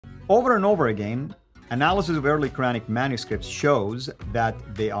Over and over again, analysis of early Quranic manuscripts shows that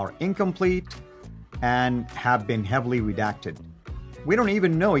they are incomplete and have been heavily redacted. We don't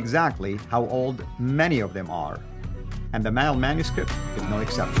even know exactly how old many of them are, and the Ma'il Manuscript is no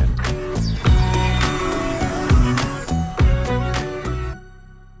exception.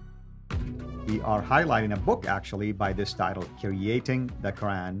 We are highlighting a book actually by this title, Creating the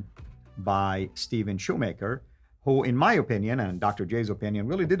Quran, by Stephen Shoemaker, who in my opinion and Dr. J's opinion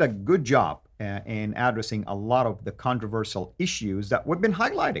really did a good job in addressing a lot of the controversial issues that we've been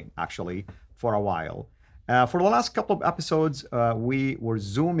highlighting actually for a while. For the last couple of episodes, we were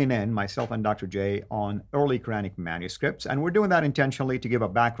zooming in, myself and Dr. J, on early Quranic manuscripts, and we're doing that intentionally to give a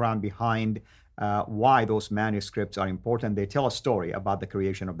background behind why those manuscripts are important. They tell a story about the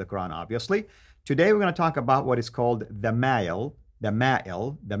creation of the Quran, obviously. Today, we're going to talk about what is called the Ma'il,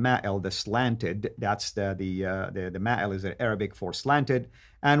 the slanted. That's the Ma'il is Arabic for slanted,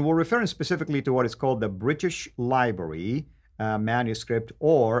 and we're referring specifically to what is called the British Library manuscript,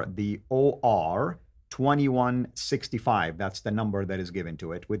 or the OR 2165. That's the number that is given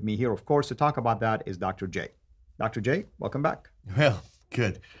to it. With me here, of course, to talk about that is Dr. J. Dr. J, welcome back. Well,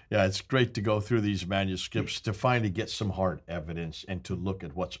 good. Yeah, it's great to go through these manuscripts to finally get some hard evidence and to look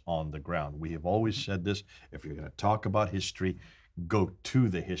at what's on the ground. We have always said this: if you're going to talk about history, go to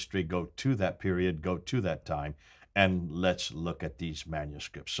the history, go to that period, go to that time, and let's look at these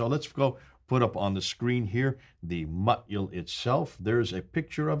manuscripts. So let's go put up on the screen here the Ma'il itself. There's a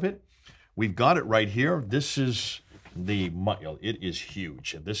picture of it. We've got it right here. This is the Ma'il. It is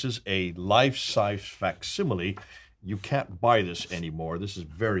huge. This is a life-size facsimile. You can't buy this anymore. This is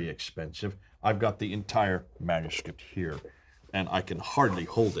very expensive. I've got the entire manuscript here, and I can hardly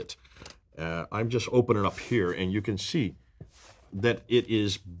hold it. I'm just opening up here, and you can see that it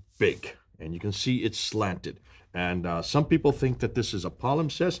is big, and you can see it's slanted. And some people think that this is a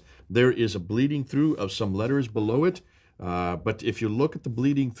palimpsest. There is a bleeding through of some letters below it. But if you look at the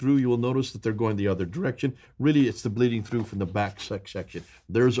bleeding through, you will notice that they're going the other direction. Really, it's the bleeding through from the back section.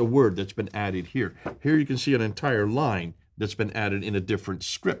 There's a word that's been added here. Here you can see an entire line that's been added in a different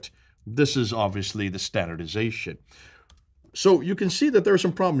script. This is obviously the standardization. So you can see that there are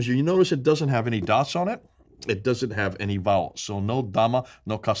some problems here. You notice it doesn't have any dots on it. It doesn't have any vowels. So no dhamma,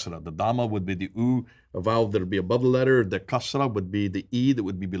 no kasra. The dhamma would be the u, a vowel that would be above the letter. The kasra would be the e that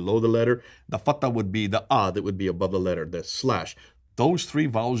would be below the letter. The fatha would be the a that would be above the letter, the slash. Those three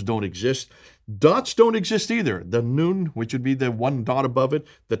vowels don't exist. Dots don't exist either. The nun, which would be the one dot above it.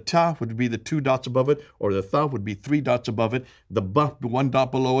 The ta would be the two dots above it. Or the tha would be three dots above it. The ba, one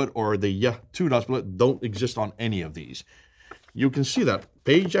dot below it. Or the ya, two dots below it. Don't exist on any of these. You can see that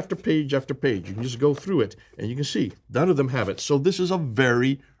page after page after page. You can just go through it, and you can see none of them have it. So this is a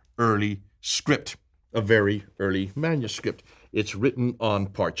very early script, a very early manuscript. It's written on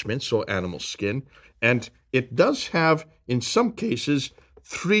parchment, so animal skin, and it does have, in some cases,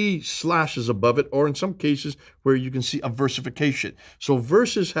 3 slashes above it, or in some cases where you can see a versification. So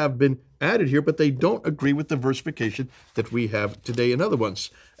verses have been added here, but they don't agree with the versification that we have today in other ones.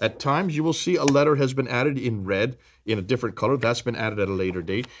 At times, you will see a letter has been added in red in a different color. That's been added at a later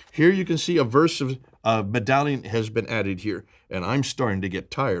date. Here you can see a verse of medallion has been added here, and I'm starting to get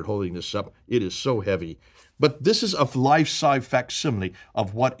tired holding this up. It is so heavy. But this is a life-size facsimile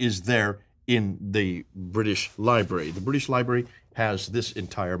of what is there in the British Library. The British Library has this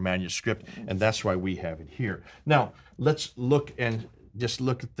entire manuscript, and that's why we have it here. Now, let's look and just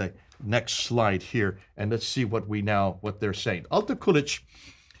look at the next slide here, and let's see what they're saying. Altekulic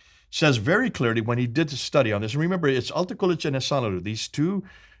says very clearly when he did the study on this, and remember, it's Altekulic and Esanlu, these two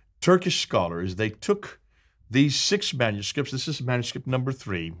Turkish scholars. They took these 6 manuscripts. This is manuscript number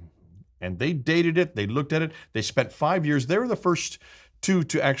 3, and they dated it. They looked at it. They spent 5 years. They were the first 2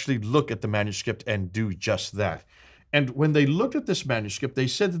 to actually look at the manuscript and do just that. And when they looked at this manuscript, they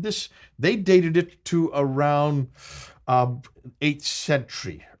said that they dated it to around 8th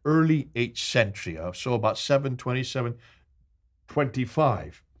century, early 8th century, so about 727,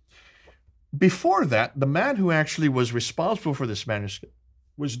 25. Before that, the man who actually was responsible for this manuscript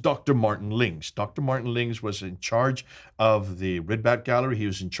was Dr. Martin Lings. Dr. Martin Lings was in charge of the Ridbat Gallery. He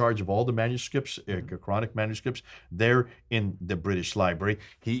was in charge of all the manuscripts, Quranic manuscripts, there in the British Library.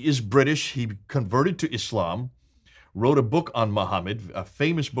 He is British. He converted to Islam, wrote a book on Muhammad, a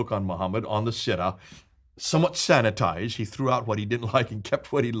famous book on Muhammad, on the CIRA, somewhat sanitized. He threw out what he didn't like and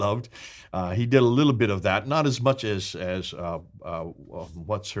kept what he loved. He did a little bit of that, not as much as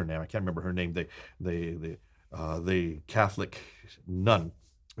what's her name? I can't remember her name. The Catholic nun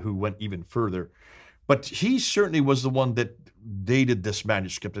who went even further But he certainly was the one that dated this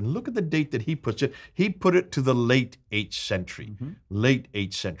manuscript. And look at the date that he puts it. He put it to the late 8th century. Late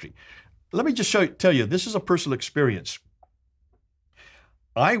 8th century. Let me just tell you, this is a personal experience.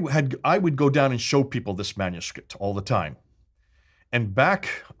 I would go down and show people this manuscript all the time. And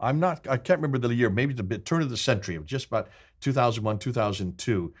back, I can't remember the year, maybe the turn of the century, just about 2001,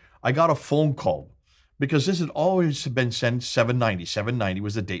 2002, I got a phone call because this had always been sent 790. 790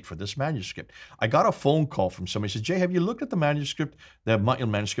 was the date for this manuscript. I got a phone call from somebody who said, Jay, have you looked at the manuscript, the Ma'il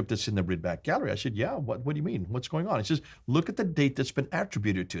Manuscript that's in the Ridback Gallery? I said, yeah, what do you mean? What's going on? He says, look at the date that's been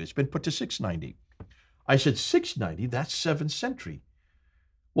attributed to it. It's been put to 690. I said, 690? That's 7th century.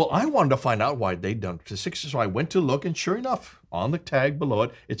 Well, I wanted to find out why they'd done it to 6, so I went to look, and sure enough, on the tag below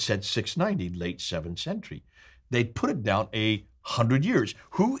it, it said 690, late 7th century. They'd put it down 100 years.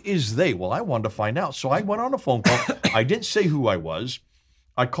 Who is they? Well, I wanted to find out, so I went on a phone call. I didn't say who I was.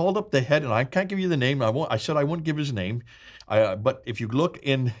 I called up the head, and I can't give you the name. I said I wouldn't give his name. But if you look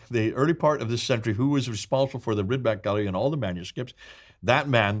in the early part of this century, who was responsible for the Ridback Gallery and all the manuscripts, that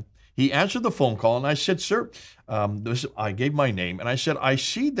man, he answered the phone call, and I said, sir, I gave my name, and I said, I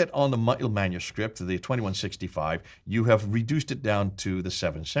see that on the Ma'il Manuscript, the 2165, you have reduced it down to the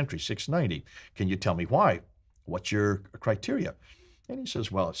 7th century, 690. Can you tell me why? What's your criteria? And he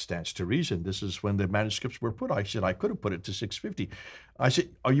says, well, it stands to reason. This is when the manuscripts were put. I said, I could have put it to 650. I said,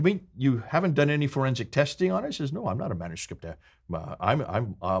 oh, you mean you haven't done any forensic testing on it? He says, no, I'm not a manuscript.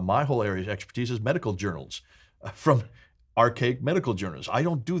 My whole area of expertise is medical journals from archaic medical journals. I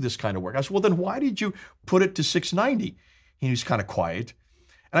don't do this kind of work. I said, well, then why did you put it to 690? He was kind of quiet.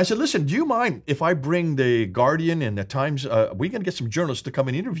 And I said, listen, do you mind if I bring the Guardian and the Times? We can get some journalists to come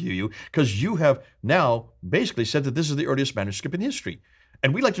and interview you because you have now basically said that this is the earliest manuscript in history.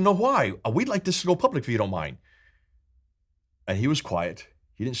 And we'd like to know why. We'd like this to go public if you don't mind. And he was quiet.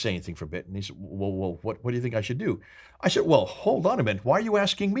 He didn't say anything for a bit. And he said, well, what do you think I should do? I said, well, hold on a minute. Why are you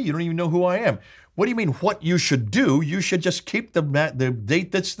asking me? You don't even know who I am. What do you mean what you should do? You should just keep the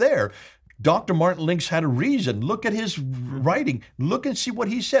date that's there. Dr. Martin Links had a reason. Look at his writing. Look and see what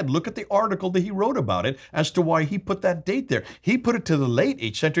he said. Look at the article that he wrote about it as to why he put that date there. He put it to the late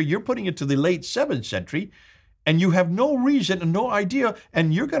 8th century. You're putting it to the late 7th century. And you have no reason and no idea.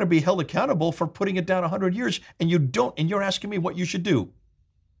 And you're going to be held accountable for putting it down 100 years. And you don't. And you're asking me what you should do.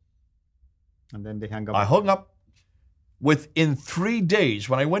 And then they hung up. I hung up. Within 3 days,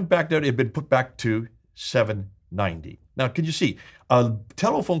 when I went back there, it had been put back to 790. Now, can you see a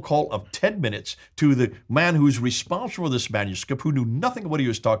telephone call of 10 minutes to the man who's responsible for this manuscript, who knew nothing of what he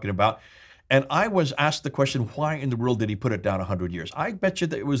was talking about? And I was asked the question, why in the world did he put it down 100 years? I bet you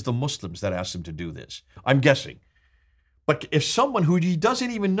that it was the Muslims that asked him to do this. I'm guessing. But if someone who he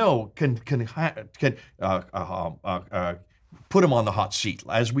doesn't even know can put him on the hot seat,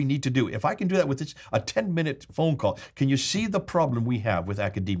 as we need to do. If I can do that with this, a 10-minute phone call, can you see the problem we have with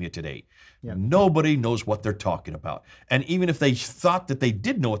academia today? Yeah. Nobody knows what they're talking about. And even if they thought that they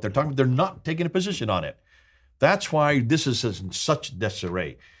did know what they're talking about, they're not taking a position on it. That's why this is in such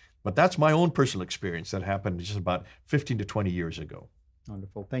disarray. But that's my own personal experience that happened just about 15 to 20 years ago.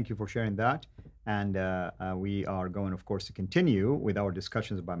 Wonderful. Thank you for sharing that. And we are going, of course, to continue with our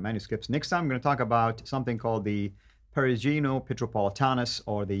discussions about manuscripts. Next time, I'm going to talk about something called the Perugino Petropolitanus,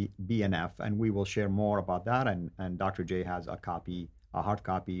 or the BNF, and we will share more about that. And Dr. J has a hard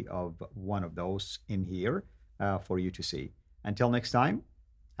copy of one of those in here for you to see. Until next time,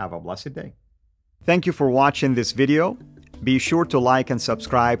 have a blessed day. Thank you for watching this video. Be sure to like and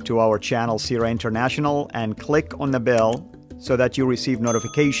subscribe to our channel, CIRA International, and click on the bell so that you receive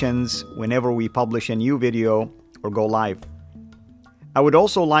notifications whenever we publish a new video or go live. I would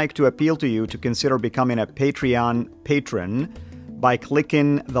also like to appeal to you to consider becoming a Patreon patron by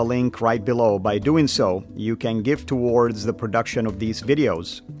clicking the link right below. By doing so, you can give towards the production of these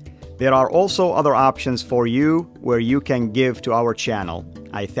videos. There are also other options for you where you can give to our channel.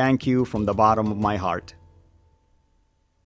 I thank you from the bottom of my heart.